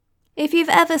If you've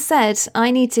ever said, I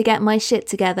need to get my shit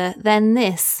together, then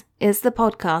this is the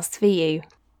podcast for you.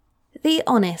 The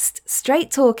honest,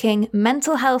 straight-talking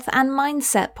mental health and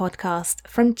mindset podcast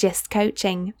from Gist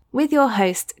Coaching with your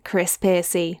host, Chris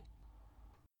Piercy.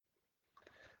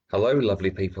 Hello,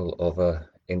 lovely people of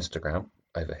Instagram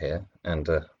over here and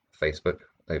Facebook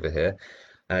over here.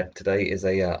 Today is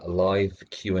a live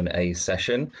Q&A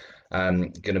session.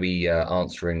 I'm going to be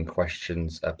answering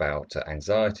questions about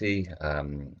anxiety,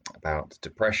 about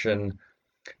depression.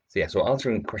 So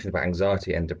answering questions about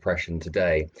anxiety and depression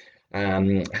today.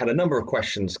 Had a number of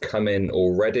questions come in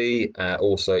already.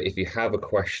 Also, if you have a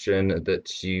question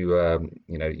that you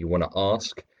want to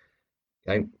ask,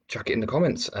 chuck it in the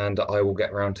comments and I will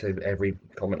get around to every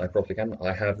comment I probably can.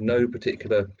 I have no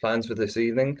particular plans for this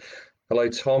evening. Hello,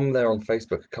 Tom, there on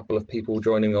Facebook. A couple of people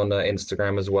joining on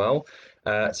Instagram as well.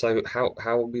 So how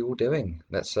are we all doing?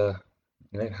 Let's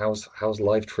how's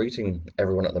life treating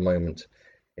everyone at the moment?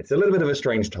 It's a little bit of a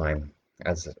strange time,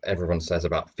 as everyone says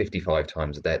about 55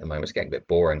 times a day at the moment. It's getting a bit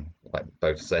boring, like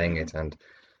both saying it and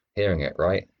hearing it,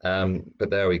 right? But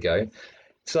there we go.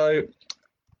 So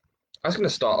I was going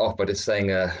to start off by just saying,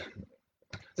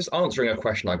 just answering a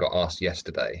question I got asked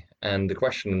yesterday. And the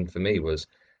question for me was,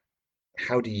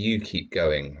 how do you keep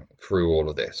going through all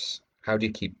of this? How do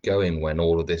you keep going when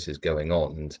all of this is going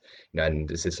on? And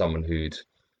this is someone who'd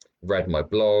read my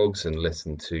blogs and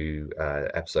listened to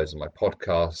episodes of my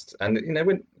podcast. And,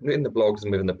 when in the blogs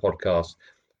and within the podcast,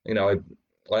 I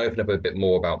open up a bit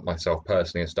more about myself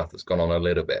personally and stuff that's gone on a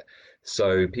little bit.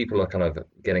 So people are kind of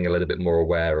getting a little bit more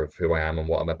aware of who I am and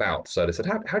what I'm about. So they said,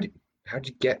 how do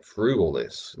you get through all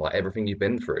this, like everything you've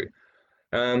been through?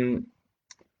 And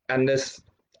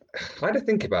I had to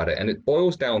think about it, and it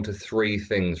boils down to three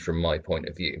things from my point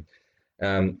of view.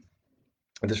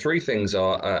 The three things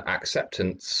are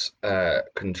acceptance,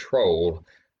 control,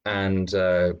 and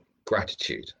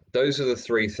gratitude. Those are the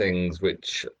three things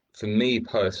which, for me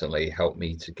personally, help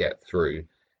me to get through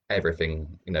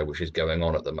everything, which is going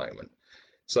on at the moment.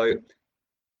 So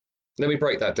let me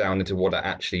break that down into what it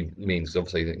actually means.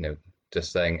 Obviously,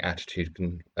 just saying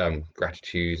attitude,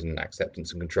 gratitude and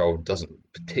acceptance and control doesn't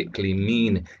particularly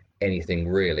mean anything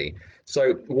really.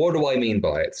 So what do I mean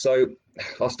by it? So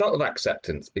I'll start with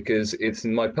acceptance, because it's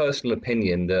in my personal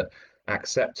opinion that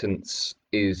acceptance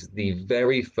is the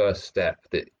very first step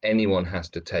that anyone has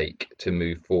to take to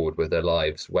move forward with their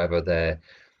lives, whether they're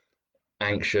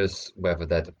anxious, whether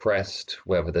they're depressed,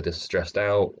 whether they're just stressed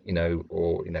out,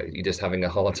 or you're just having a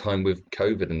hard time with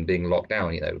COVID and being locked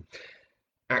down.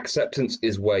 Acceptance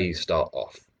is where you start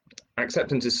off.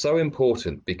 Acceptance is so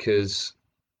important because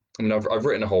I've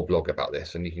written a whole blog about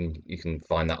this, and you can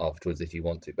find that afterwards if you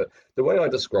want to. But the way I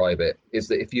describe it is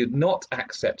that if you're not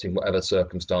accepting whatever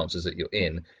circumstances that you're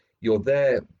in, you're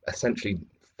there essentially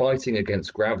fighting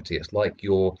against gravity. It's like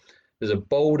there's a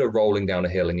boulder rolling down a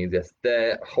hill, and you're just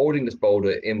there holding this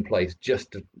boulder in place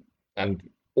and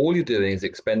all you're doing is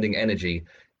expending energy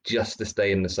just to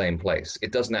stay in the same place.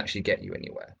 It doesn't actually get you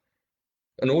anywhere.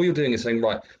 And all you're doing is saying,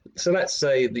 right, so let's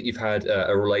say that you've had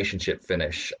a relationship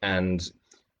finish and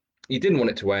you didn't want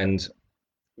it to end.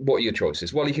 What are your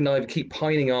choices? Well, you can either keep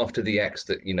pining after the ex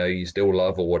that you still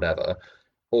love or whatever,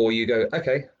 or you go,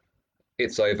 okay,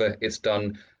 it's over, it's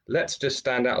done. Let's just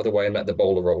stand out of the way and let the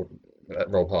boulder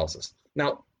roll past us.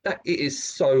 Now, it is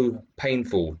so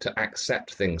painful to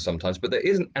accept things sometimes, but there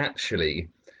isn't actually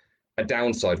a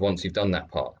downside once you've done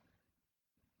that part.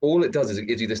 All it does is it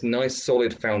gives you this nice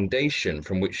solid foundation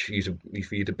from which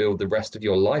for you to build the rest of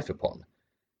your life upon.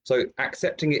 So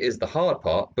accepting it is the hard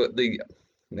part, but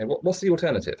what's the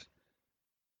alternative?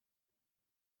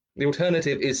 The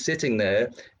alternative is sitting there,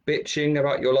 bitching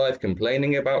about your life,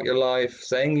 complaining about your life,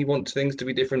 saying you want things to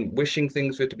be different, wishing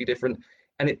things for it to be different,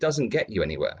 and it doesn't get you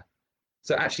anywhere.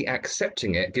 So actually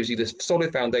accepting it gives you this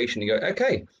solid foundation. You go,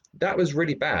 okay, that was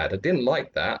really bad. I didn't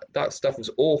like that. That stuff was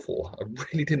awful. I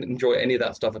really didn't enjoy any of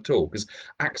that stuff at all, because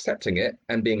accepting it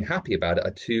and being happy about it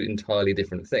are two entirely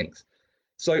different things.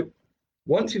 So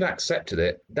once you've accepted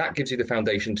it, that gives you the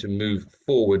foundation to move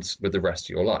forwards with the rest of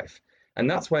your life. And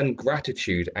that's when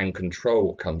gratitude and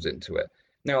control comes into it.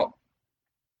 Now,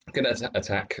 I'm going to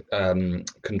attack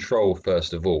control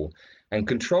first of all. And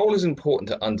control is important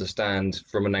to understand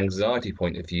from an anxiety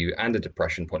point of view and a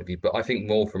depression point of view, but I think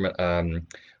more from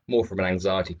an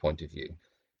anxiety point of view.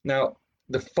 Now,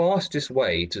 the fastest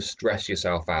way to stress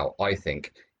yourself out, I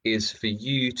think, is for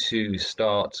you to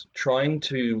start trying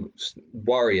to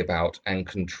worry about and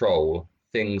control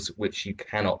things which you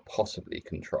cannot possibly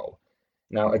control.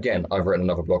 Now, again, I've written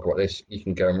another blog about this. You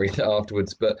can go and read it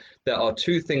afterwards, but there are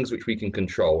two things which we can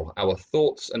control: our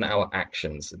thoughts and our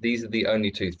actions. These are the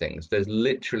only two things. There's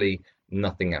literally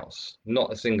nothing else,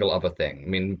 not a single other thing. I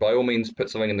mean, by all means, put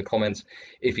something in the comments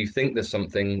if you think there's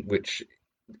something which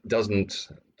doesn't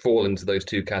fall into those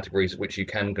two categories which you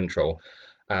can control.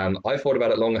 I thought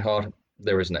about it long and hard.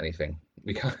 There isn't anything.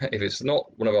 We can't, if it's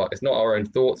not it's not our own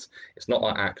thoughts, it's not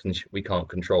our actions, we can't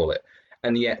control it.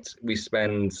 And yet we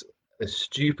spend a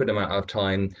stupid amount of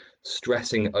time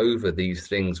stressing over these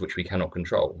things which we cannot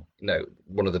control.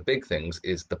 One of the big things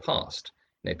is the past.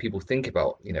 People think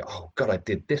about, oh God, I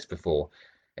did this before,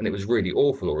 and it was really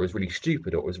awful, or it was really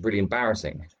stupid, or it was really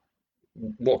embarrassing.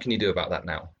 What can you do about that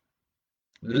now?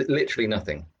 Literally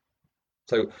nothing.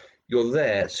 So you're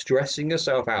there stressing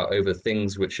yourself out over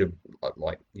things which are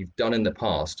like you've done in the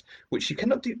past, which you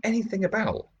cannot do anything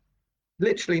about.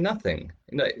 Literally nothing.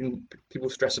 People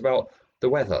stress about the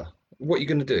weather. What are you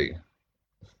going to do?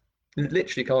 You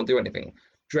literally can't do anything.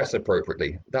 Dress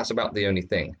appropriately. That's about the only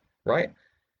thing, right?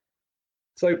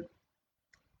 So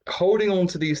holding on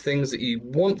to these things that you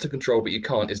want to control but you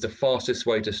can't is the fastest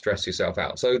way to stress yourself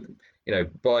out. So,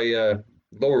 by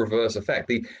law of reverse effect,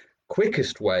 the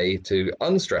quickest way to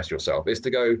unstress yourself is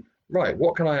to go, right,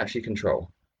 what can I actually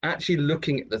control? Actually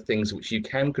looking at the things which you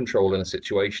can control in a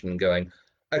situation and going,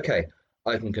 okay,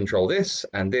 I can control this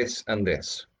and this and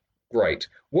this. Great.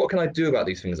 What can I do about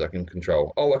these things I can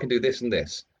control? Oh, I can do this and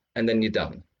this. And then you're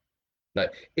done. Now,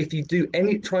 if you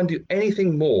try and do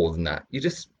anything more than that, you're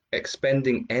just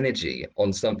expending energy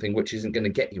on something which isn't going to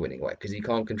get you anywhere because you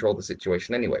can't control the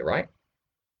situation anyway, right?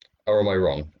 Or am I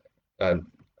wrong? Can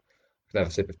have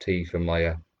a sip of tea from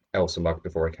my Elsa mug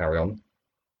before I carry on.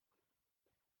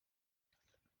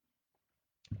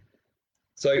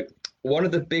 So one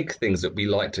of the big things that we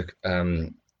like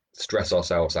to stress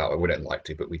ourselves out, or we don't like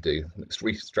to, but we do,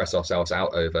 we stress ourselves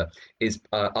out over is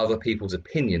other people's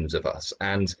opinions of us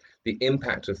and the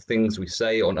impact of things we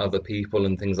say on other people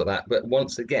and things like that. But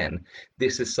once again,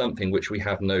 this is something which we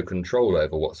have no control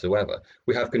over whatsoever.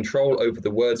 We have control over the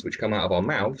words which come out of our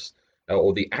mouths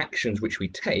or the actions which we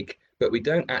take, but we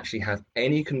don't actually have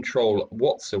any control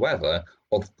whatsoever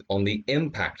on the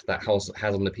impact that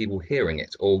has on the people hearing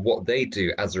it or what they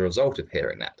do as a result of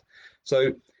hearing that.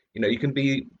 So, you can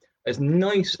be as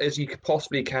nice as you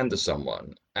possibly can to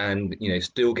someone and,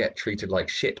 still get treated like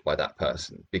shit by that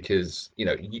person because,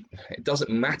 it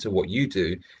doesn't matter what you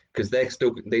do because they've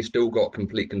still got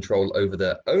complete control over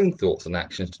their own thoughts and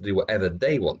actions to do whatever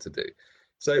they want to do.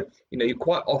 So, you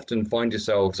quite often find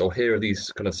yourselves or hear of these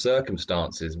kind of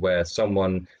circumstances where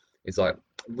someone is like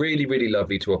really, really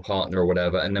lovely to a partner or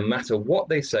whatever, and no matter what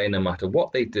they say, no matter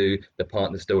what they do, the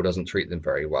partner still doesn't treat them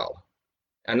very well.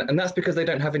 And that's because they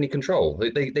don't have any control.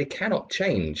 They cannot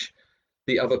change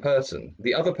the other person.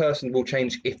 The other person will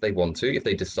change if they want to, if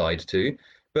they decide to,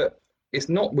 but it's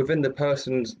not within the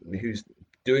person who's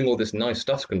doing all this nice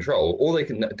stuff control. All they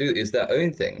can do is their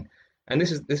own thing. And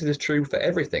this is true for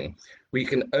everything. We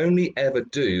can only ever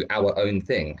do our own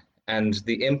thing, and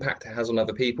the impact it has on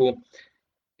other people,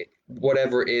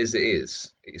 whatever it is,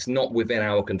 it's not within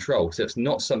our control. So it's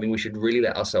not something we should really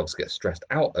let ourselves get stressed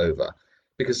out over,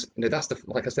 because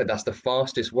like I said, that's the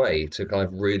fastest way to kind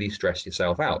of really stress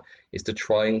yourself out, is to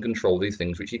try and control these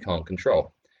things which you can't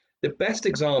control. The best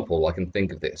example I can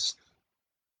think of this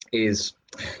is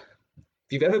if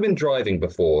you've ever been driving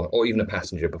before, or even a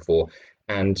passenger before,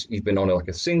 and you've been on like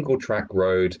a single track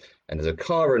road and there's a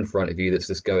car in front of you that's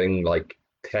just going like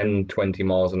 10, 20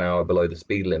 miles an hour below the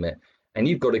speed limit, and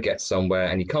you've got to get somewhere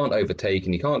and you can't overtake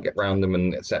and you can't get around them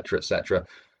and etc.,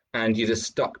 and you're just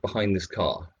stuck behind this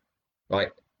car, right?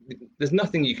 There's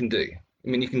nothing you can do. I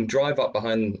mean, you can drive up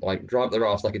their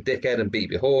ass like a dickhead and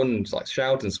beat your horn and like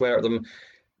shout and swear at them.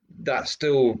 That's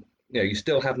still, you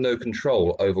still have no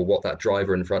control over what that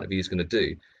driver in front of you is going to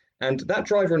do. And that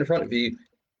driver in front of you,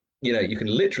 you can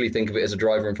literally think of it as a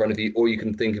driver in front of you, or you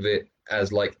can think of it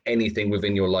as like anything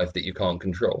within your life that you can't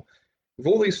control. With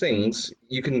all these things,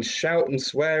 you can shout and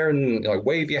swear and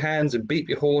wave your hands and beat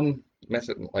your horn,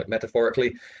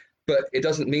 metaphorically, but it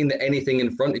doesn't mean that anything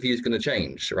in front of you is going to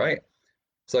change, right?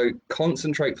 So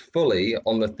concentrate fully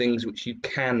on the things which you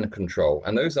can control,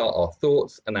 and those are our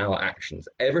thoughts and our actions.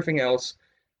 Everything else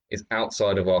is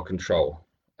outside of our control.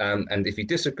 And if you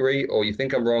disagree or you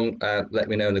think I'm wrong, let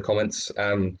me know in the comments.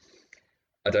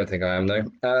 I don't think I am,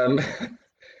 though.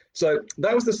 So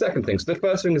that was the second thing. So the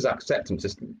first thing is acceptance,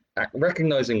 just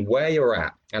recognizing where you're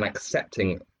at and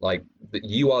accepting that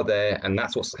you are there and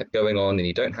that's what's going on and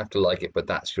you don't have to like it, but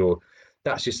that's your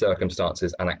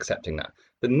circumstances, and accepting that.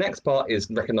 The next part is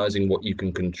recognizing what you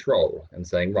can control and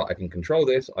saying, right, I can control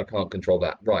this, I can't control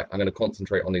that. Right, I'm going to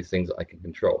concentrate on these things that I can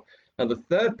control. Now, the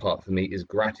third part for me is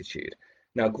gratitude.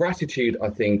 Now, gratitude, I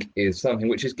think, is something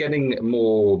which is getting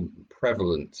more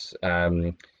prevalent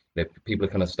people are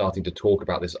kind of starting to talk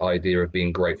about this idea of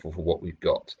being grateful for what we've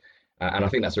got. And I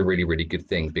think that's a really, really good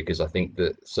thing, because I think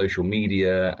that social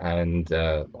media and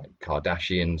like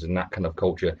Kardashians and that kind of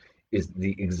culture is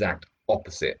the exact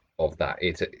opposite of that.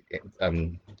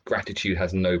 Gratitude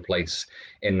has no place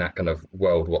in that kind of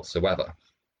world whatsoever.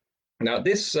 Now,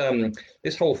 this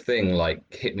whole thing like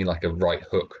hit me like a right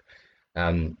hook.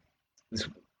 Um, this,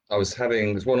 I was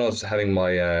having this when I was having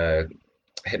my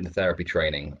hypnotherapy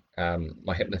training.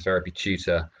 My hypnotherapy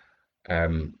tutor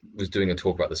was doing a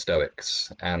talk about the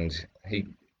Stoics, and he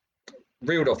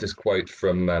reeled off this quote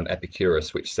from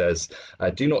Epicurus, which says,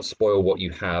 "Do not spoil what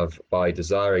you have by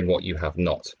desiring what you have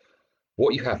not.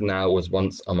 What you have now was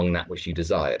once among that which you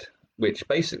desired," which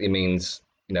basically means,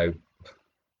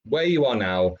 where you are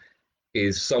now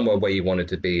is somewhere where you wanted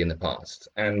to be in the past.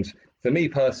 And for me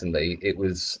personally, it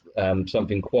was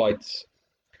something quite,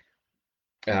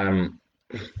 um,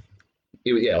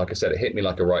 yeah, like I said, it hit me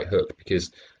like a right hook,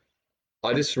 because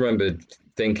I just remembered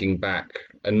thinking back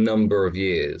a number of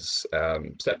years,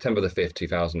 September the 5th,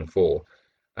 2004,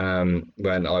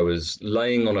 when I was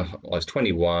I was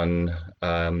 21,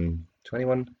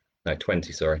 21? No,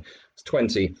 20, sorry. I was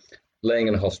 20, laying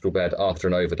in a hospital bed after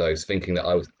an overdose, thinking that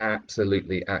I was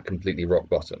absolutely at completely rock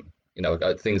bottom.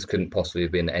 Things couldn't possibly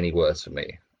have been any worse for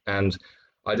me. And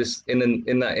I just, in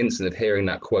that instant of hearing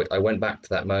that quote, I went back to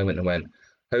that moment and went,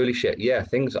 holy shit, yeah,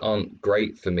 things aren't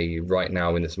great for me right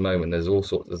now in this moment. There's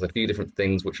a few different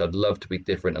things which I'd love to be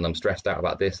different, and I'm stressed out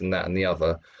about this and that and the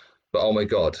other. But oh my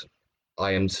God,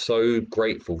 I am so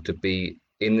grateful to be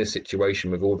in this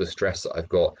situation with all the stress that I've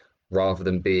got, rather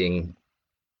than being,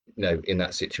 in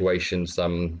that situation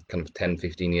some kind of 10,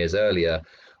 15 years earlier,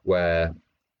 where,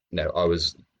 I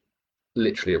was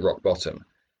literally at rock bottom.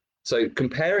 So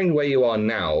comparing where you are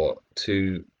now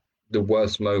to the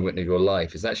worst moment of your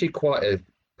life is actually quite a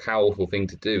powerful thing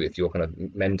to do, if you're kind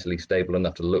of mentally stable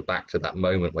enough to look back to that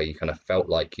moment where you kind of felt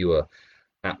like you were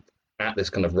at, at this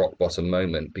kind of rock bottom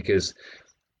moment, because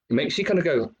it makes you kind of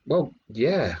go, well,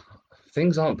 yeah,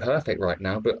 things aren't perfect right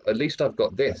now, but at least I've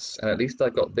got this, and at least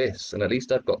I've got this, and at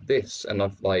least I've got this, and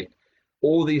I've like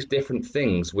all these different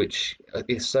things, which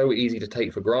is so easy to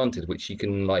take for granted, which you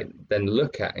can like then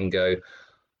look at and go,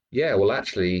 yeah, well,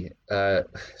 actually,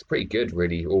 it's pretty good,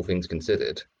 really, all things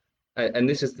considered. And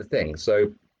this is the thing.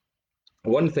 So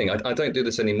one thing, I don't do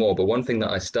this anymore, but one thing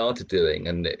that I started doing,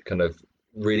 and it kind of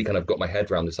really kind of got my head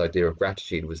around this idea of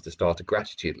gratitude, was to start a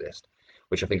gratitude list,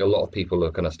 which I think a lot of people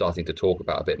are kind of starting to talk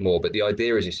about a bit more. But the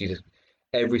idea is just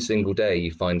every single day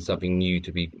you find something new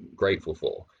to be grateful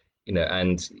for,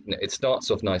 and it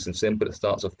starts off nice and simple. It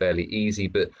starts off fairly easy,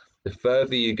 but the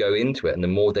further you go into it and the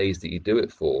more days that you do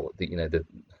it for,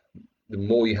 the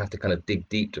more you have to kind of dig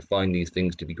deep to find these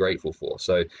things to be grateful for.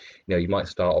 So, you might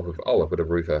start off with, oh, I've got a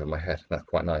roof over my head. That's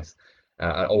quite nice.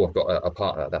 Oh, I've got a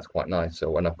partner. That's quite nice. So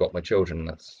when I've got my children,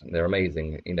 they're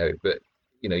amazing. But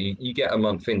you get a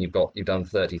month in, you've done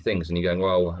 30 things, and you're going,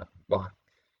 well, I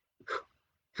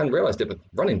hadn't realised it, but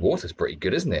running water's pretty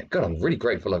good, isn't it? God, I'm really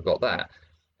grateful I've got that.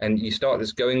 And you start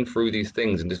just going through these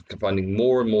things and just finding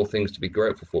more and more things to be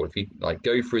grateful for. If you like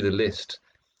go through the list,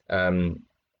 kind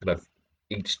of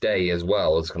each day, as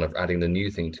well as kind of adding the new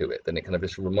thing to it, then it kind of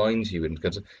just reminds you and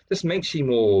just makes you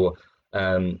more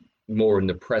in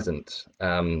the present.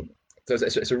 So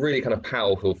it's a really kind of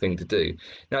powerful thing to do.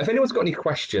 Now, if anyone's got any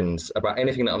questions about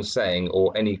anything that I'm saying,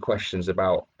 or any questions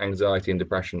about anxiety and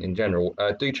depression in general,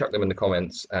 do chuck them in the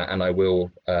comments, and I will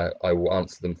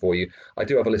answer them for you. I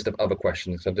do have a list of other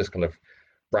questions, so I'm just kind of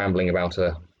rambling about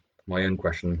my own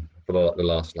question for the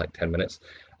last like 10 minutes.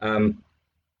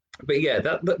 But yeah,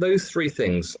 those three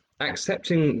things: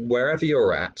 accepting wherever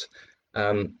you're at,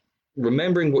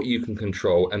 remembering what you can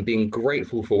control, and being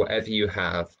grateful for whatever you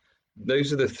have.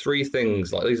 Those are the three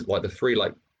things, like these, like the three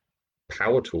like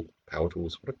power tools.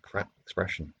 What a crap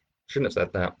expression! Shouldn't have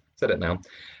said that. Said it now.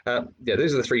 Yeah,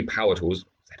 those are the three power tools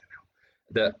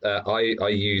that I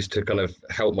use to kind of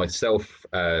help myself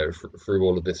through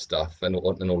all of this stuff and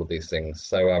all of these things.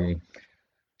 So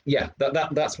yeah,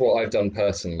 that's what I've done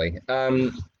personally.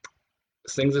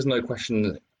 Seeing there's no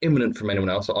question imminent from anyone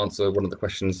else, I'll answer one of the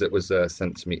questions that was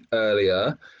sent to me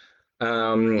earlier.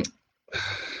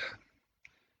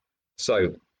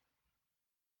 So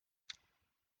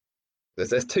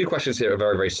there's two questions here that are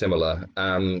very, very similar.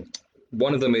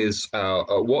 One of them is,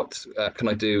 what can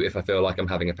I do if I feel like I'm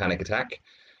having a panic attack?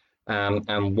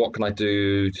 And what can I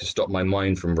do to stop my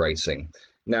mind from racing?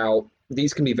 Now,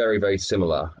 these can be very, very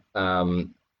similar.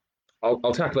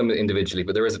 I'll tackle them individually,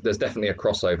 but there's definitely a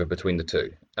crossover between the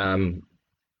two,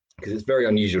 because it's very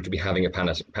unusual to be having a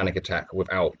panic attack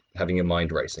without having your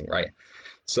mind racing, right?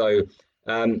 So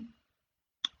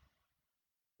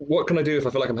what can I do if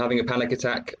I feel like I'm having a panic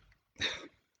attack?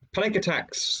 Panic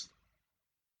attacks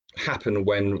happen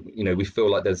when, we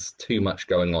feel like there's too much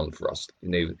going on for us.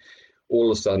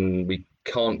 All of a sudden we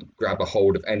can't grab a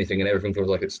hold of anything, and everything feels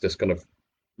like it's just kind of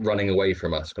running away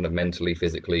from us, kind of mentally,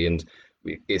 physically, and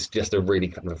it's just a really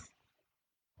kind of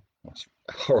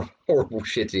horrible,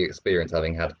 shitty experience.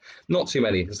 Having had not too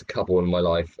many, just a couple in my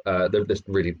life, they're just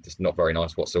really just not very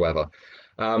nice whatsoever.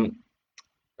 Um,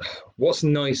 what's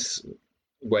nice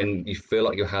when you feel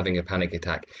like you're having a panic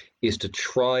attack is to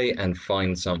try and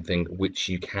find something which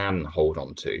you can hold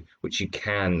on to, which you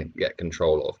can get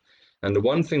control of. And the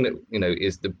one thing that,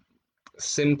 is the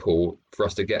simple for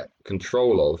us to get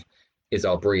control of is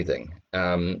our breathing.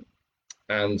 And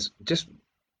just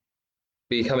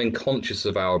becoming conscious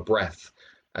of our breath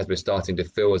as we're starting to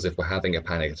feel as if we're having a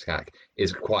panic attack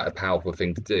is quite a powerful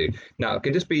thing to do. Now,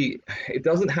 it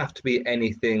doesn't have to be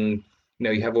anything,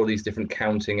 you have all these different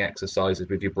counting exercises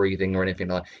with your breathing or anything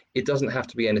like that. It doesn't have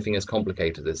to be anything as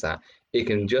complicated as that. It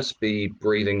can just be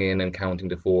breathing in and counting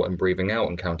to 4 and breathing out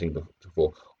and counting to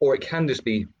 4. Or it can just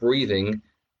be breathing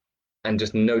and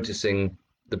just noticing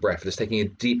the breath, just taking a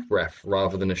deep breath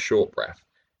rather than a short breath.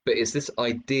 But it's this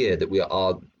idea that we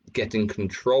are getting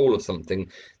control of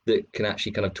something that can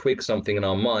actually kind of twig something in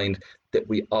our mind that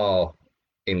we are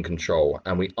in control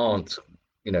and we aren't,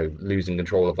 losing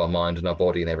control of our mind and our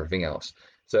body and everything else.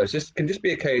 So it can just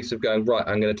be a case of going, right,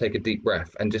 I'm going to take a deep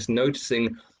breath and just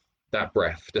noticing that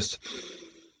breath, just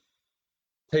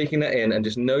taking that in and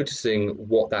just noticing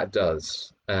what that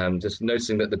does. Just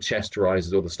noticing that the chest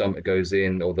rises or the stomach goes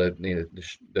in or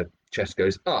the chest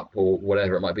goes up or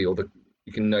whatever it might be, or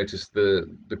you can notice the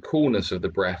coolness of the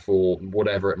breath or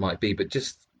whatever it might be. But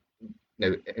just,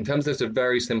 in terms of, there's a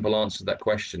very simple answer to that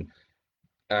question.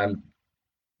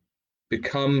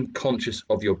 Become conscious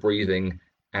of your breathing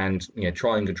and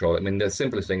try and control it. I mean, the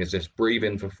simplest thing is just breathe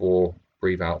in for 4,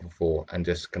 breathe out for 4, and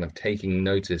just kind of taking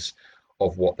notice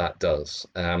of what that does.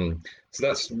 So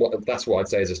that's what I'd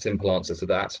say is a simple answer to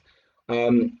that.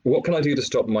 What can I do to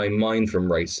stop my mind from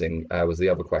racing? Was the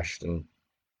other question.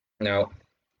 Now,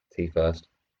 tea first.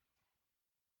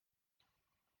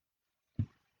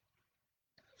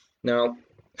 Now,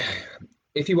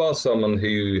 if you are someone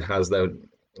who has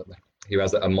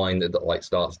a mind that like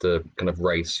starts to kind of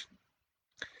race,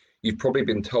 you've probably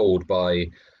been told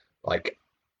by like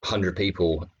 100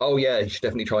 people, oh yeah, you should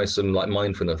definitely try some like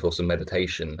mindfulness or some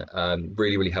meditation.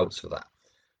 Really, really helps for that.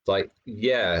 It's like,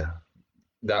 yeah,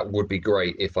 that would be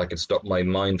great if I could stop my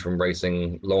mind from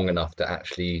racing long enough to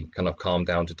actually kind of calm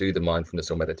down to do the mindfulness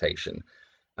or meditation.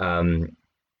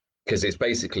 Because it's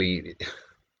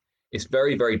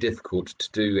very, very difficult to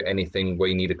do anything where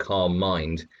you need a calm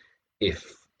mind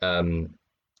if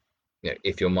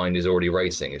if your mind is already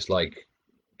racing. It's like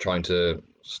trying to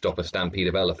stop a stampede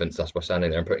of elephants just by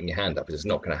standing there and putting your hand up, because it's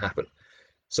not going to happen.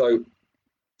 So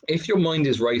if your mind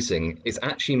is racing, it's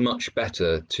actually much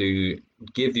better to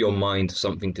give your mind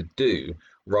something to do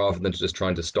rather than just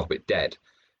trying to stop it dead.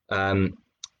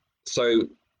 So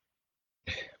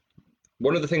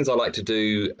one of the things I like to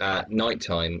do at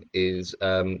nighttime is,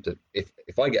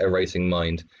 if I get a racing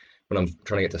mind when I'm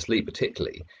trying to get to sleep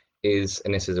particularly,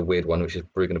 and this is a weird one, which is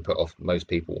probably going to put off most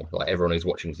people, like everyone who's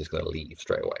watching is just going to leave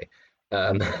straight away.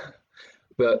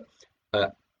 But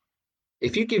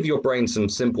if you give your brain some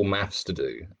simple maths to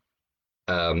do,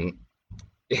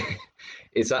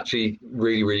 it's actually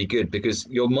really, really good, because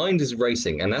your mind is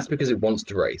racing, and that's because it wants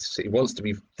to race. It wants to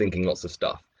be thinking lots of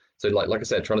stuff. So like I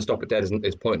said, trying to stop it dead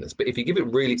is pointless. But if you give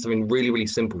it something really, really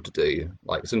simple to do,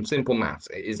 like some simple maths,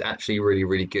 it is actually really,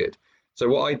 really good. So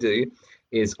what I do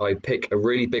is I pick a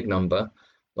really big number,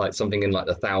 like something in like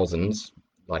the thousands,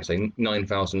 like say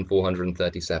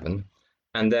 9,437,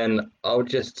 and then I'll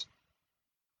just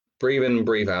breathe in and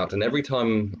breathe out. And every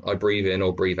time I breathe in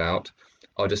or breathe out,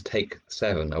 I'll just take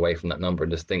 7 away from that number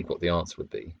and just think what the answer would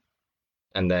be.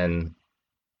 And then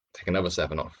take another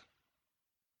 7 off.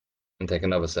 And take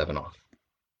another 7 off.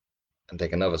 And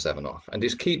take another 7 off. And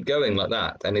just keep going like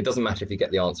that. And it doesn't matter if you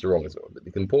get the answer wrong as well. But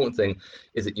the important thing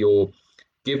is that you're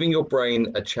giving your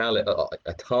brain a challenge,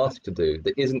 a task to do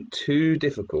that isn't too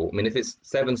difficult. I mean, if it's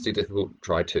 7's too difficult,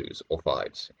 try 2's or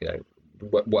 5's,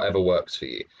 whatever works for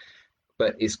you.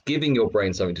 But it's giving your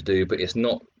brain something to do, but it's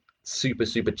not super,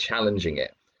 super challenging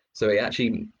it. So it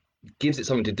actually gives it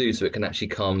something to do so it can actually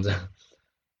calm down.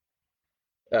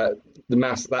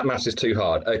 That maths is too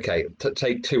hard. Okay,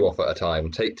 take 2 off at a time.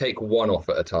 Take 1 off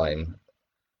at a time.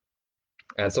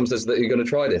 And someone says that you're going to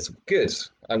try this. Good.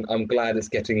 I'm glad it's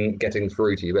getting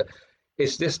through to you. But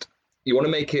it's just, you want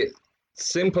to make it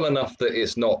simple enough that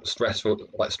it's not stressful,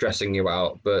 like stressing you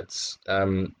out, but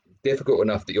difficult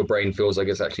enough that your brain feels like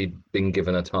it's actually been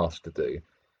given a task to do.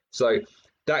 So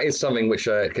that is something which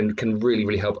can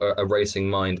really help a racing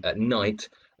mind at night.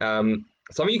 Something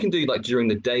you can do like during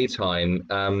the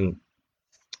daytime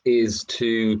is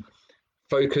to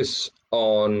focus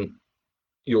on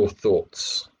your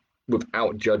thoughts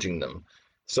without judging them.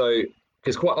 So,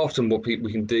 because quite often what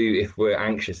we can do if we're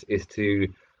anxious is to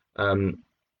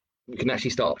we can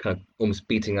actually start kind of almost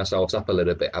beating ourselves up a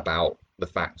little bit about the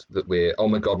fact that we're, oh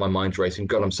my God, my mind's racing.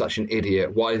 God, I'm such an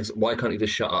idiot. Why can't you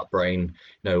just shut up, brain?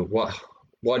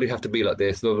 Why do you have to be like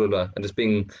this? Blah, blah, blah. And just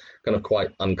being kind of quite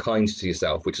unkind to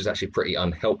yourself, which is actually pretty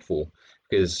unhelpful,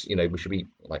 because we should be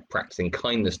like practicing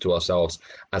kindness to ourselves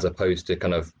as opposed to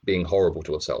kind of being horrible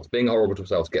to ourselves. Being horrible to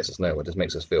ourselves gets us nowhere, just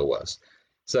makes us feel worse.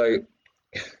 So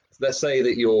let's say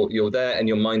that you're there and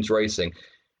your mind's racing.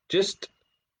 Just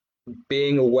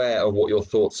being aware of what your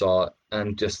thoughts are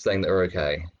and just saying that they're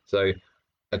okay. So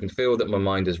I can feel that my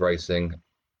mind is racing,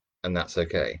 and that's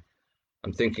okay.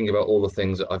 I'm thinking about all the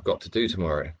things that I've got to do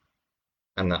tomorrow,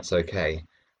 and that's okay.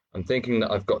 I'm thinking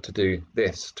that I've got to do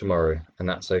this tomorrow, and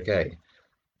that's okay.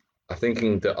 I'm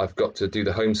thinking that I've got to do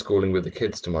the homeschooling with the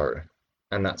kids tomorrow,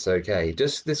 and that's okay.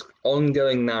 Just this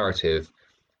ongoing narrative,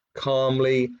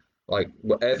 calmly, like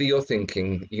whatever you're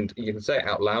thinking, you can say it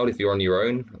out loud if you're on your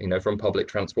own, from public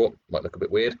transport, might look a bit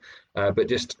weird, but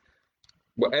just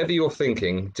whatever you're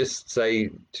thinking, just say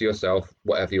to yourself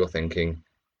whatever you're thinking,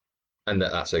 and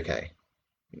that's okay.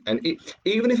 And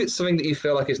even if it's something that you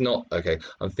feel like is not okay,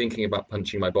 I'm thinking about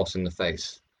punching my boss in the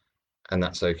face, and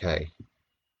that's okay.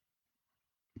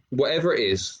 Whatever it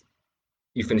is,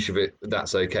 you finish with it,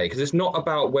 that's okay. Because it's not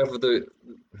about whether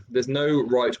there's no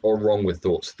right or wrong with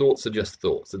thoughts. Thoughts are just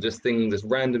thoughts. They're just things, there's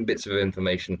random bits of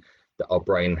information that our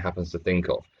brain happens to think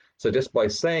of. So just by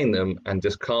saying them and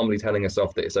just calmly telling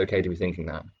yourself that it's okay to be thinking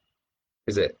that,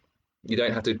 is it. You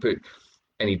don't have to put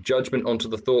any judgment onto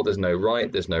the thought. There's no right,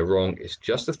 there's no wrong. It's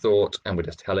just a thought, and we're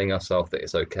just telling ourselves that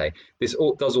it's okay. This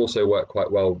does also work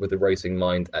quite well with the racing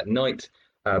mind at night.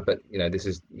 But this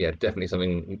is definitely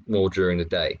something more during the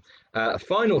day.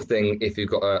 Final thing, if you've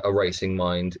got a racing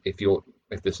mind, if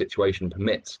the situation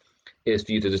permits, is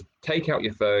for you to just take out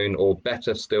your phone, or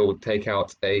better still, take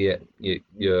out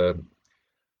your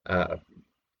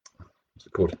what's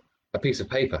it called? A piece of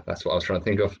paper. That's what I was trying to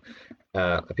think of.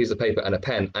 A piece of paper and a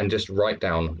pen, and just write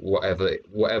down whatever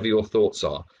your thoughts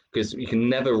are, because you can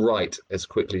never write as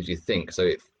quickly as you think. So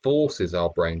it forces our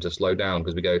brain to slow down,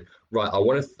 because we go, right, I'm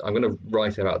going to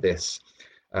write about this.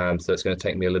 So it's going to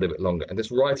take me a little bit longer, and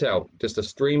just write out just a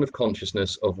stream of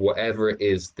consciousness of whatever it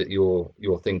is that you're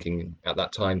thinking at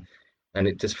that time, and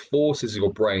it just forces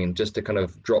your brain just to kind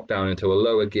of drop down into a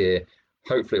lower gear.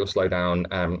 Hopefully it'll slow down,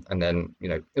 and then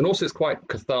and also it's quite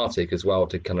cathartic as well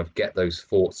to kind of get those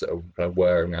thoughts that are kind of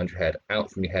whirring around your head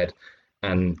out from your head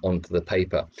and onto the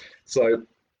paper. So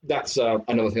that's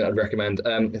another thing I'd recommend.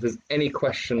 If there's any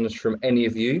questions from any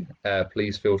of you,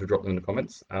 please feel to drop them in the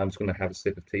comments. I'm just going to have a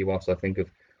sip of tea whilst I think of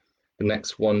the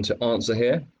next one to answer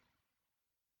here.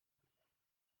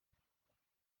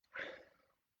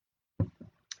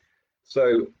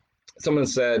 So someone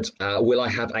said, will I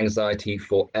have anxiety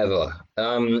forever?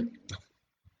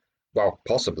 Well,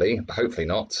 possibly, hopefully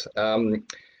not.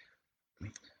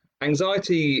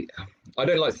 Anxiety, I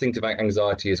don't like to think about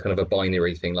anxiety as kind of a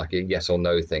binary thing, like a yes or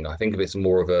no thing. I think of it as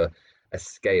more of a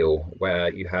scale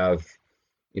where you have,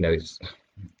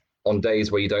 on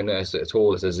days where you don't notice it at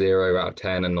all, it's a 0 out of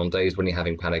 10. And on days when you're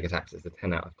having panic attacks, it's a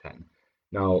 10 out of 10.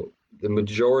 Now, the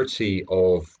majority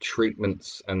of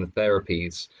treatments and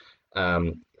therapies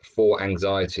for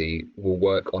anxiety will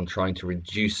work on trying to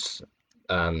reduce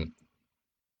the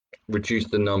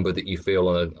number that you feel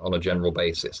on a general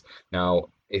basis. Now,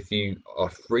 if you are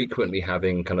frequently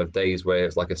having kind of days where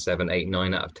it's like a 7, 8,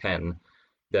 9 out of 10,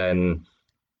 then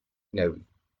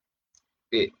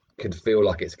it could feel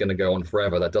like it's going to go on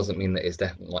forever. That doesn't mean that it's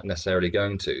definitely not necessarily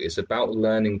going to. It's about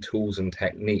learning tools and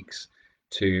techniques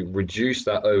to reduce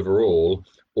that overall,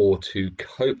 or to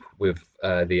cope with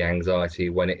the anxiety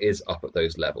when it is up at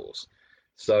those levels.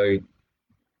 So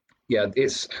yeah,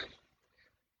 it's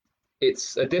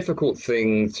a difficult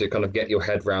thing to kind of get your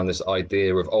head around, this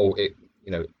idea of,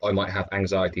 I might have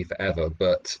anxiety forever.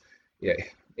 But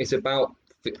it's about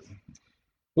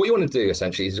what you want to do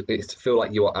essentially is to feel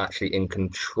like you are actually in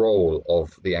control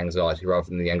of the anxiety, rather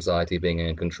than the anxiety being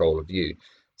in control of you.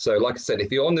 So like I said,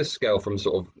 if you're on this scale from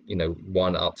sort of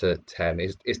 1 up to 10,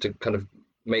 is to kind of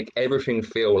make everything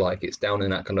feel like it's down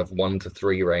in that kind of 1 to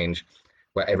 3 range,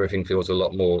 where everything feels a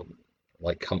lot more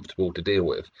like comfortable to deal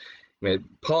with.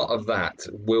 Part of that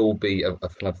will be a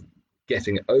kind of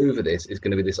getting over this is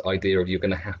going to be this idea of you're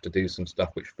going to have to do some stuff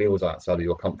which feels outside of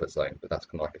your comfort zone, but that's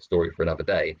kind of like a story for another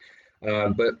day.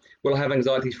 But will I have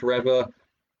anxiety forever?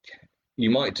 You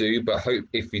might do, but hope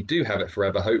if you do have it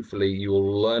forever, hopefully you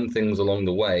will learn things along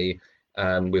the way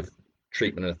with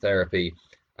treatment and therapy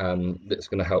that's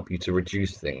going to help you to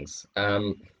reduce things.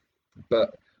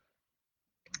 But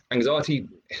anxiety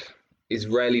is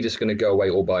rarely just going to go away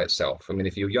all by itself. I mean,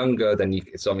 if you're younger, then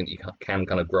it's something you can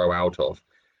kind of grow out of.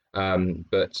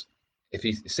 But if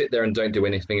you sit there and don't do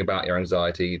anything about your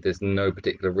anxiety, there's no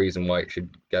particular reason why it should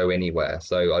go anywhere.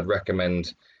 So I'd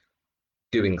recommend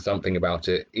doing something about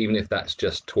it, even if that's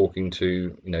just talking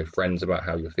to friends about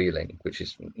how you're feeling, which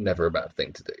is never a bad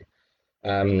thing to do.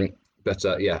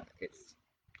 Yeah, it's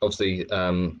obviously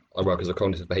I work as a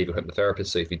cognitive behavioral hypnotherapist,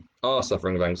 so if you are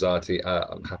suffering with anxiety,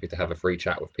 I'm happy to have a free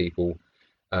chat with people.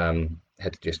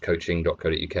 Head to gystcoaching.co.uk,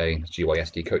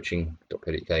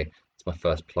 gystcoaching.co.uk. It's my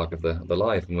first plug of the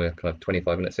live, and we're kind of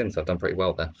 25 minutes in, so I've done pretty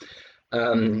well there.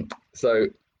 So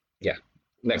yeah,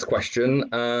 next question.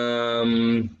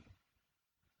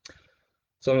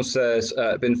 Someone says,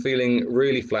 been feeling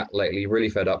really flat lately, really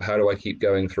fed up. How do I keep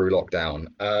going through lockdown?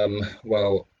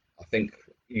 Well, I think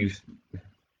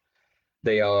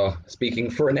they are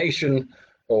speaking for a nation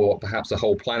or perhaps a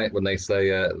whole planet when they say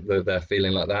they're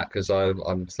feeling like that, because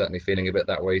I'm certainly feeling a bit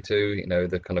that way too.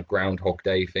 The kind of Groundhog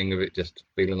Day thing of it just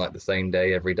feeling like the same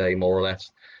day every day, more or less.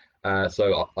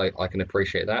 So I can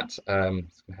appreciate that. Just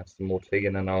gonna have some more tea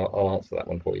and then I'll answer that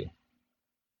one for you.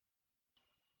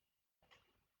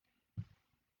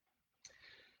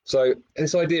 So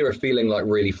this idea of feeling like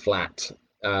really flat,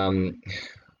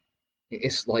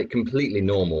 it's like completely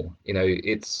normal.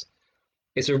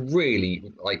 It's a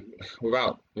really, like,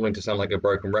 without wanting to sound like a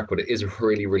broken record, it is a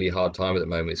really, really hard time at the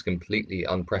moment. It's completely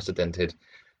unprecedented.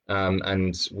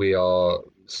 And we are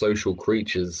social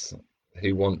creatures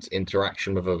who want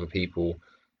interaction with other people.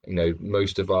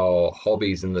 Most of our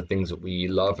hobbies and the things that we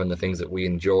love and the things that we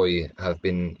enjoy have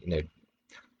been,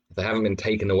 they haven't been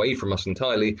taken away from us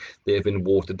entirely. They've been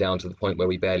watered down to the point where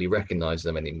we barely recognize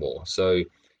them anymore. So,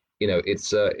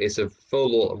 it's a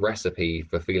full recipe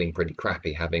for feeling pretty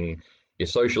crappy, having your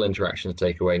social interactions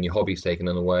taken away and your hobbies taken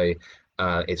away.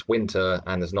 It's winter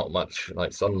and there's not much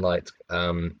like sunlight.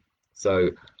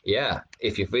 So yeah,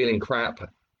 if you're feeling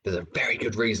crap, there's a very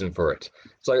good reason for it.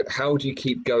 So how do you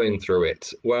keep going through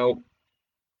it? Well,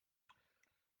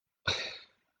 a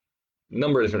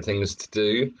number of different things to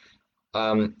do.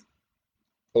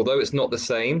 Although it's not the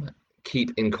same,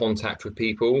 keep in contact with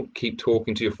people, keep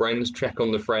talking to your friends, check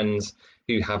on the friends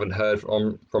who you haven't heard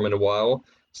from in a while.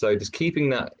 So just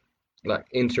keeping that like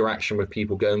interaction with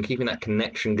people going, keeping that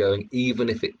connection going, even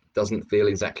if it doesn't feel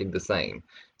exactly the same.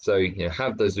 So,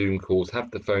 have the Zoom calls, have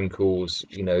the phone calls,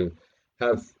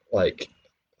 have like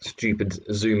stupid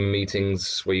Zoom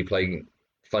meetings where you play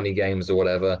funny games or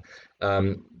whatever.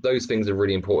 Those things are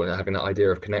really important. Having that idea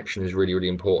of connection is really, really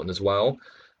important as well.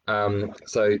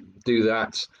 So do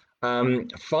that.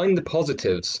 Find the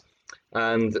positives,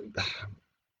 and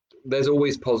there's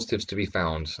always positives to be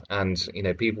found. And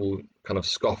people kind of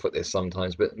scoff at this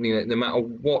sometimes, but no matter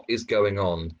what is going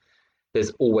on,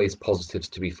 there's always positives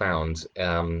to be found.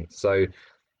 So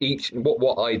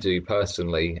what I do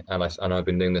personally, and I've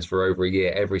been doing this for over a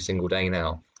year, every single day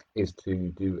now, is to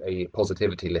do a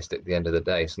positivity list at the end of the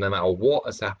day. So no matter what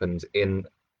has happened in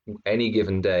any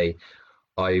given day,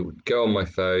 I would go on my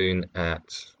phone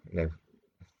at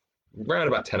around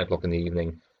about 10 o'clock in the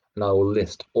evening, and I will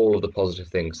list all of the positive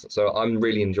things. So I'm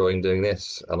really enjoying doing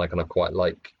this, and I kind of quite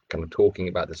like kind of talking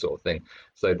about this sort of thing.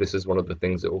 So this is one of the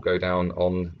things that will go down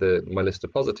on my list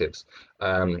of positives.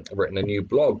 I've written a new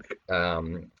blog.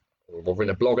 I've written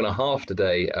a blog and a half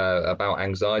today about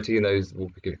anxiety, and those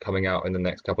will be coming out in the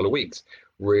next couple of weeks.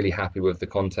 Really happy with the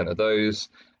content of those.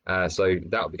 So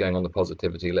that will be going on the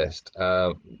positivity list.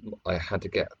 I had to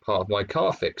get part of my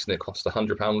car fixed, and it cost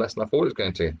 £100 less than I thought it was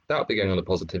going to. That will be going on the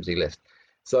positivity list.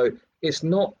 So it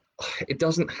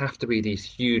doesn't have to be these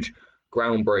huge,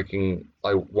 groundbreaking,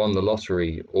 I won the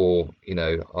lottery, or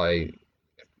I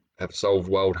have solved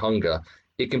world hunger.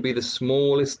 It can be the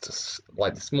smallest,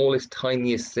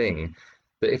 tiniest thing.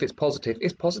 That if it's positive,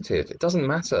 it's positive. It doesn't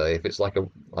matter if it's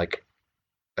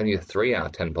only a 3 out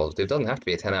of 10 positive. It doesn't have to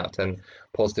be a 10 out of 10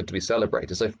 positive to be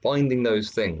celebrated. So finding those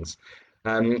things.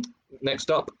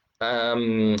 Next up,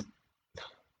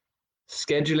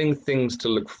 scheduling things to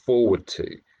look forward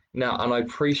to. Now, and I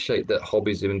appreciate that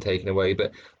hobbies have been taken away,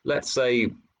 but let's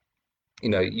say,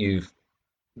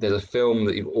 there's a film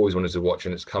that you've always wanted to watch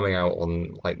and it's coming out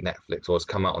on like Netflix, or it's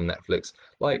come out on Netflix.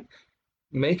 Like,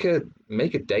 make a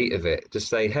date of it. Just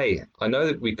say, hey, I know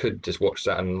that we could just watch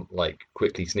that and like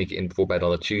quickly sneak it in before bed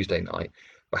on a Tuesday night,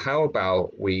 but how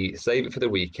about we save it for the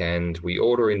weekend? We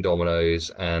order in Domino's,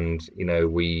 and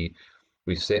we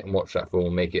sit and watch that film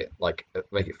and make it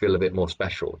feel a bit more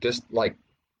special. Just like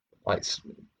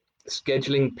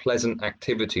scheduling pleasant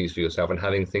activities for yourself and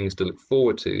having things to look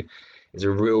forward to is a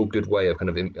real good way of kind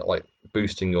of like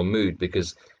boosting your mood,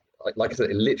 because like I said,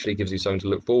 it literally gives you something to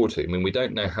look forward to. I mean, we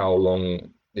don't know how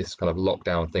long this kind of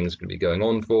lockdown thing is going to be going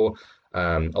on for.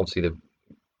 Obviously, the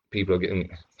people are getting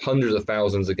hundreds of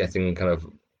thousands are getting kind of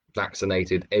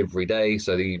vaccinated every day,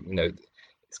 so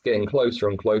it's getting closer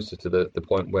and closer to the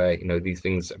point where these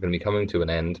things are going to be coming to an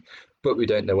end, but we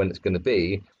don't know when it's going to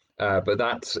be. But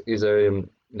that is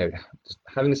just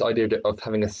having this idea of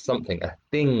having a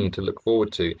thing to look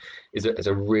forward to is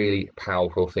a really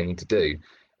powerful thing to do.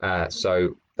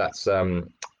 So that's a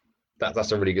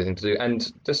really good thing to do.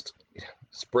 And just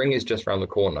spring is just around the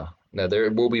corner. Now there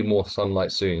will be more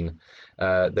sunlight soon.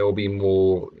 There will be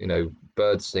more,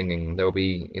 birds singing. There will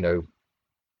be,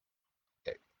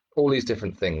 all these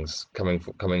different things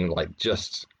coming like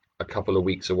just a couple of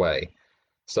weeks away.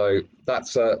 So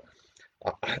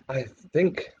I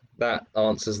think that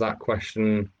answers that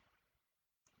question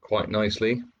quite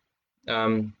nicely.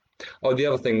 Um, oh, the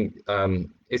other thing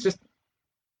is just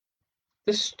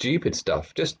this stupid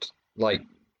stuff. Just like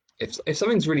if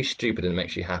something's really stupid and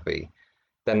makes you happy,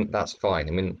 then that's fine.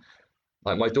 I mean,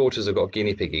 like my daughters have got a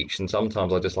guinea pig each, and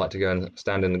sometimes I just like to go and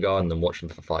stand in the garden and watch them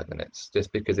for 5 minutes,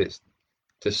 just because it's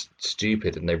just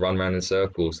stupid and they run around in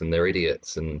circles and they're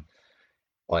idiots, and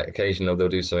like occasionally they'll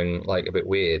do something like a bit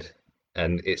weird,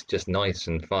 and it's just nice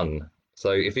and fun.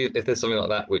 So if there's something like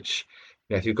that, which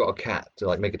if you've got a cat to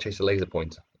like make it chase a laser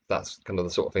pointer, that's kind of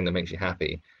the sort of thing that makes you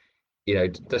happy.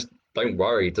 Just don't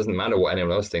worry. It doesn't matter what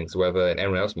anyone else thinks, whether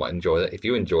anyone else might enjoy it. If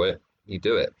you enjoy it, you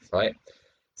do it, right?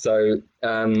 So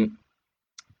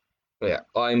yeah,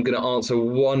 I'm going to answer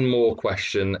one more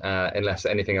question, unless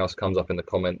anything else comes up in the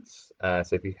comments.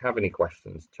 So if you have any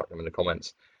questions, chuck them in the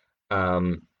comments.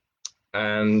 And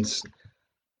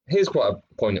here's quite a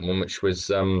poignant one, which was,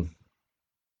 how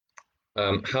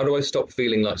do I stop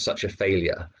feeling like such a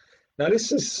failure? Now,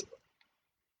 it's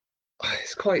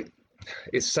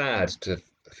sad to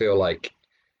feel like,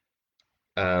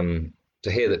 to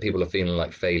hear that people are feeling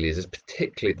like failures,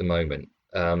 particularly at the moment.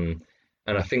 And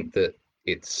I think that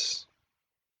it's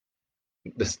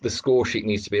the score sheet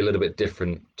needs to be a little bit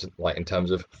different like in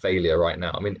terms of failure right now.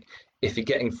 I mean, if you're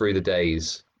getting through the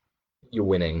days, you're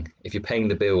winning. If you're paying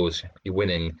the bills, you're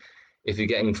winning. If you're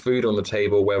getting food on the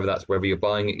table, whether you're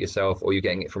buying it yourself or you're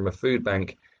getting it from a food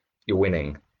bank, you're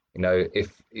winning.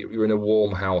 If you're in a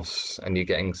warm house and you're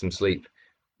getting some sleep,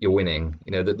 you're winning.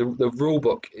 The rule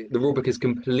book is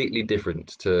completely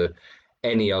different to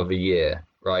any other year,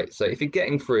 right? So if you're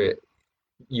getting through it,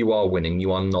 you are winning.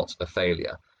 You are not a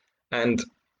failure. And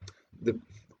the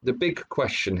the big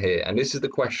question here, and this is the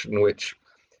question which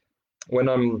when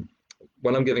I'm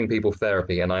giving people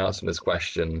therapy and I ask them this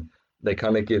question, they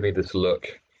kind of give me this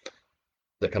look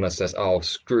that kind of says, "Oh,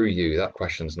 screw you, that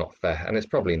question's not fair." And it's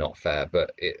probably not fair,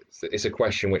 but it's a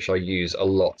question which I use a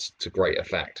lot to great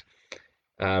effect.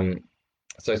 Um,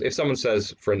 so if someone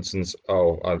says, for instance,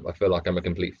 "Oh, I feel like I'm a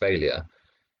complete failure,"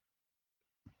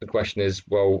 the question is,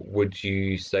 well, would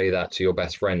you say that to your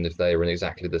best friend if they were in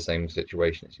exactly the same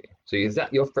situation as you? So is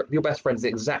that your best friend's in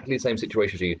exactly the same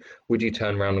situation as you? Would you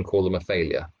turn around and call them a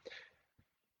failure?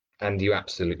 And you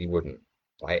absolutely wouldn't.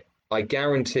 I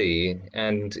guarantee,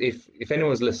 and if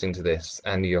anyone's listening to this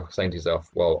and you're saying to yourself,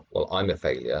 well, I'm a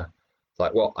failure, it's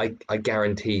like, well, I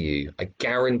guarantee you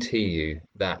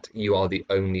that you are the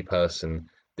only person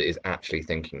that is actually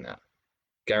thinking that.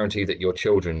 Guarantee that your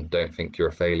children don't think you're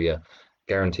a failure.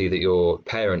 Guarantee that your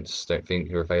parents don't think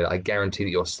you're a failure. I guarantee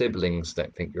that your siblings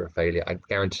don't think you're a failure. I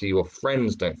guarantee your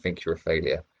friends don't think you're a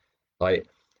failure. Like,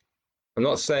 I'm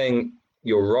not saying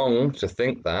you're wrong to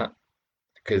think that,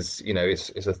 because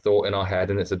it's a thought in our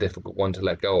head and it's a difficult one to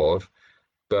let go of.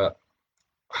 But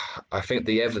I think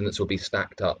the evidence will be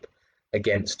stacked up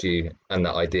against you and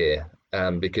that idea,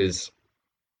 because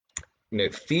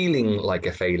feeling like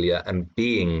a failure and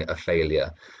being a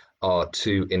failure are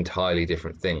two entirely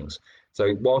different things.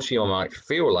 So whilst you might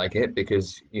feel like it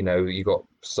because you got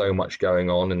so much going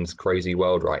on in this crazy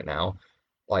world right now,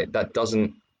 like that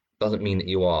doesn't mean that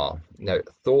you are.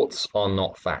 Thoughts are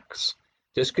not facts.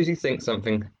 Just because you think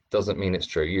something doesn't mean it's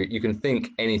true. You can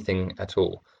think anything at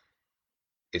all.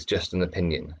 It's just an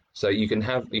opinion. So you can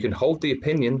hold the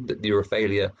opinion that you're a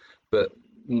failure, but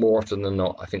more often than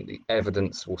not, I think the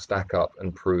evidence will stack up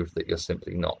and prove that you're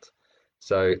simply not.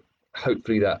 So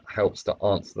hopefully that helps to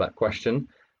answer that question.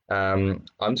 I'm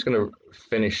just going to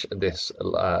finish this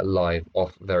live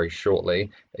off very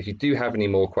shortly. If you do have any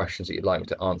more questions that you'd like me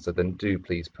to answer, then do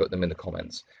please put them in the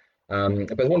comments.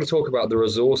 But I want to talk about the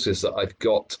resources that I've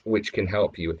got which can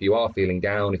help you. If you are feeling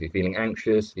down, if you're feeling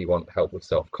anxious, if you want help with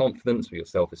self-confidence, with your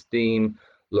self-esteem,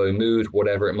 low mood,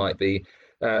 whatever it might be.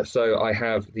 So I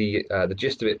have the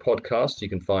Gist of It podcast. You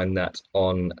can find that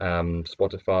on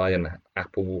Spotify and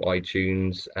Apple,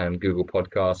 iTunes, and Google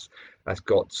Podcasts. That's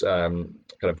got kind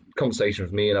of conversation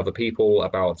with me and other people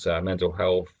about mental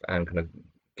health and kind of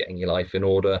getting your life in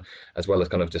order, as well as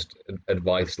kind of just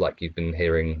advice like you've been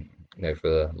hearing, for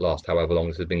the last however long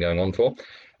this has been going on for.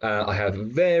 I have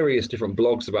various different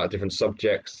blogs about different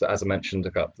subjects. As I mentioned,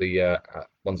 I've got the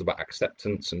ones about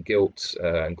acceptance and guilt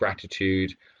and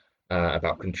gratitude,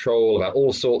 about control, about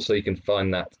all sorts. So you can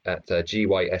find that at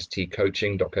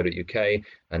gystcoaching.co.uk,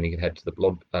 and you can head to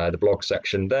the blog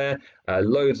section there.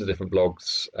 Loads of different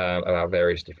blogs about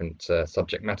various different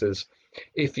subject matters.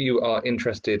 If you are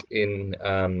interested in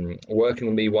working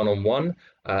with me one-on-one,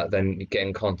 then get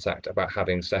in contact about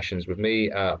having sessions with me.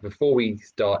 Before we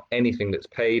start anything that's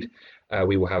paid,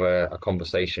 we will have a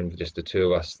conversation with just the two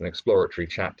of us, an exploratory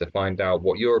chat to find out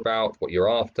what you're about, what you're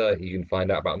after. You can find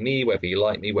out about me, whether you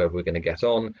like me, whether we're going to get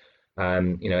on.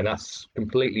 And that's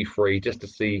completely free, just to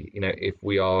see, if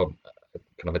we are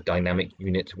kind of a dynamic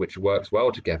unit which works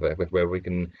well together, where we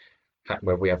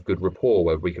have good rapport,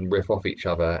 where we can riff off each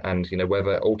other, and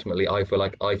whether ultimately I feel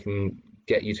like I can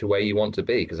get you to where you want to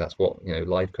be, because that's what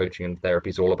life coaching and therapy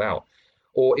is all about.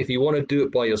 Or if you want to do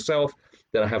it by yourself,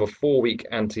 then I have a 4-week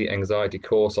anti-anxiety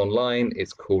course online.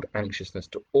 It's called Anxiousness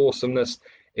to Awesomeness.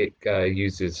 It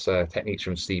uses techniques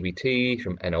from CBT,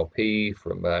 from NLP,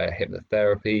 from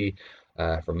hypnotherapy,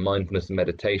 from mindfulness and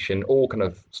meditation, all kind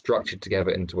of structured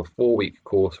together into a 4-week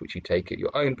course, which you take at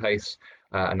your own pace.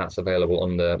 And that's available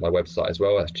on my website as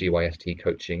well. That's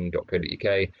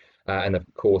gystcoaching.co.uk. And the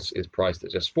course is priced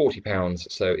at just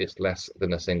 £40, so it's less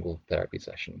than a single therapy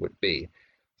session would be.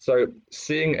 So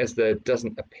seeing as there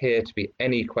doesn't appear to be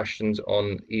any questions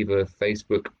on either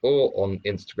Facebook or on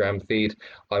Instagram feed,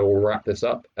 I will wrap this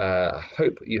up. I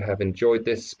hope you have enjoyed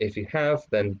this. If you have,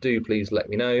 then do please let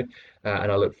me know.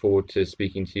 And I look forward to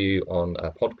speaking to you on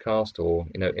a podcast or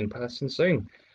in person soon.